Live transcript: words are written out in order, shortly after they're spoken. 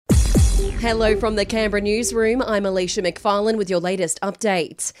Hello from the Canberra newsroom. I'm Alicia McFarlane with your latest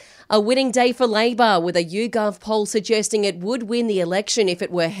update. A winning day for Labor, with a YouGov poll suggesting it would win the election if it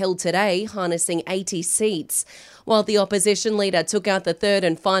were held today, harnessing 80 seats. While the opposition leader took out the third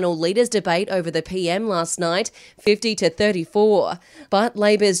and final leaders' debate over the PM last night, 50 to 34. But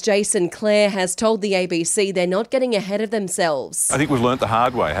Labor's Jason Clare has told the ABC they're not getting ahead of themselves. I think we've learnt the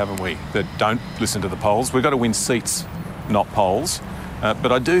hard way, haven't we? That don't listen to the polls. We've got to win seats, not polls.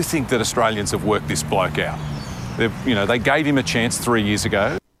 But I do think that Australians have worked this bloke out. They gave him a chance 3 years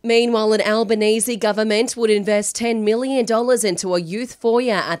ago. Meanwhile, an Albanese government would invest $10 million into a youth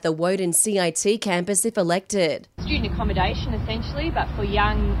foyer at the Woden CIT campus if elected. Student accommodation, essentially, but for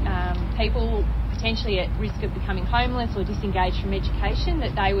young people potentially at risk of becoming homeless or disengaged from education,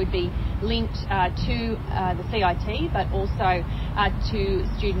 that they would be linked to the CIT, but also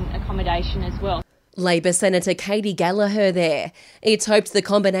to student accommodation as well. Labor Senator Katie Gallagher there. It's hoped the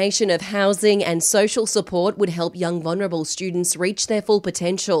combination of housing and social support would help young vulnerable students reach their full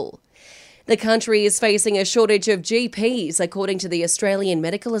potential. The country is facing a shortage of GPs, according to the Australian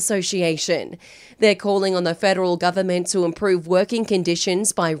Medical Association. They're calling on the federal government to improve working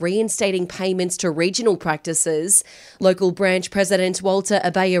conditions by reinstating payments to regional practices. Local branch president Walter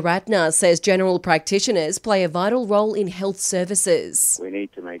Abayaratna says general practitioners play a vital role in health services. We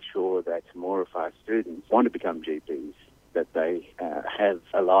need to make sure that more of our students want to become GPs, that they have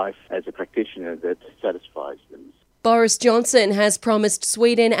a life as a practitioner that satisfies them. Boris Johnson has promised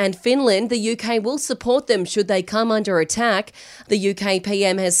Sweden and Finland the UK will support them should they come under attack. The UK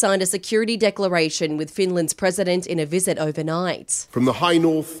PM has signed a security declaration with Finland's president in a visit overnight. From the high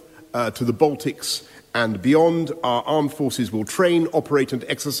north to the Baltics and beyond, our armed forces will train, operate and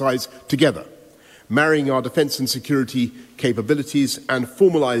exercise together, marrying our defence and security capabilities and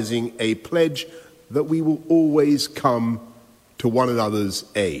formalising a pledge that we will always come to one another's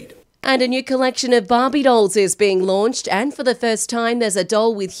aid. And a new collection of Barbie dolls is being launched, and for the first time there's a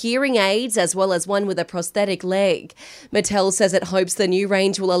doll with hearing aids as well as one with a prosthetic leg. Mattel says it hopes the new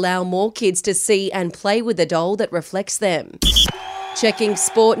range will allow more kids to see and play with the doll that reflects them. Checking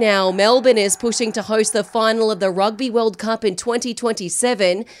sport now, Melbourne is pushing to host the final of the Rugby World Cup in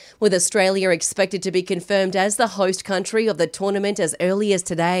 2027, with Australia expected to be confirmed as the host country of the tournament as early as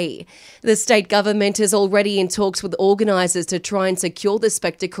today. The state government is already in talks with organisers to try and secure the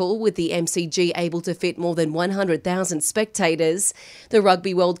spectacle, with the MCG able to fit more than 100,000 spectators. The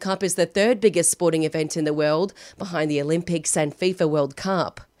Rugby World Cup is the third biggest sporting event in the world, behind the Olympics and FIFA World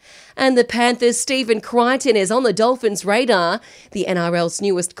Cup. And the Panthers' Stephen Crichton is on the Dolphins' radar. The NRL's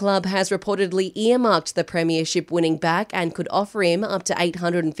newest club has reportedly earmarked the premiership-winning back and could offer him up to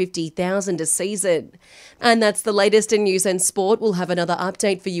 $850,000 a season. And that's the latest in news and sport. We'll have another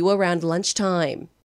update for you around lunchtime.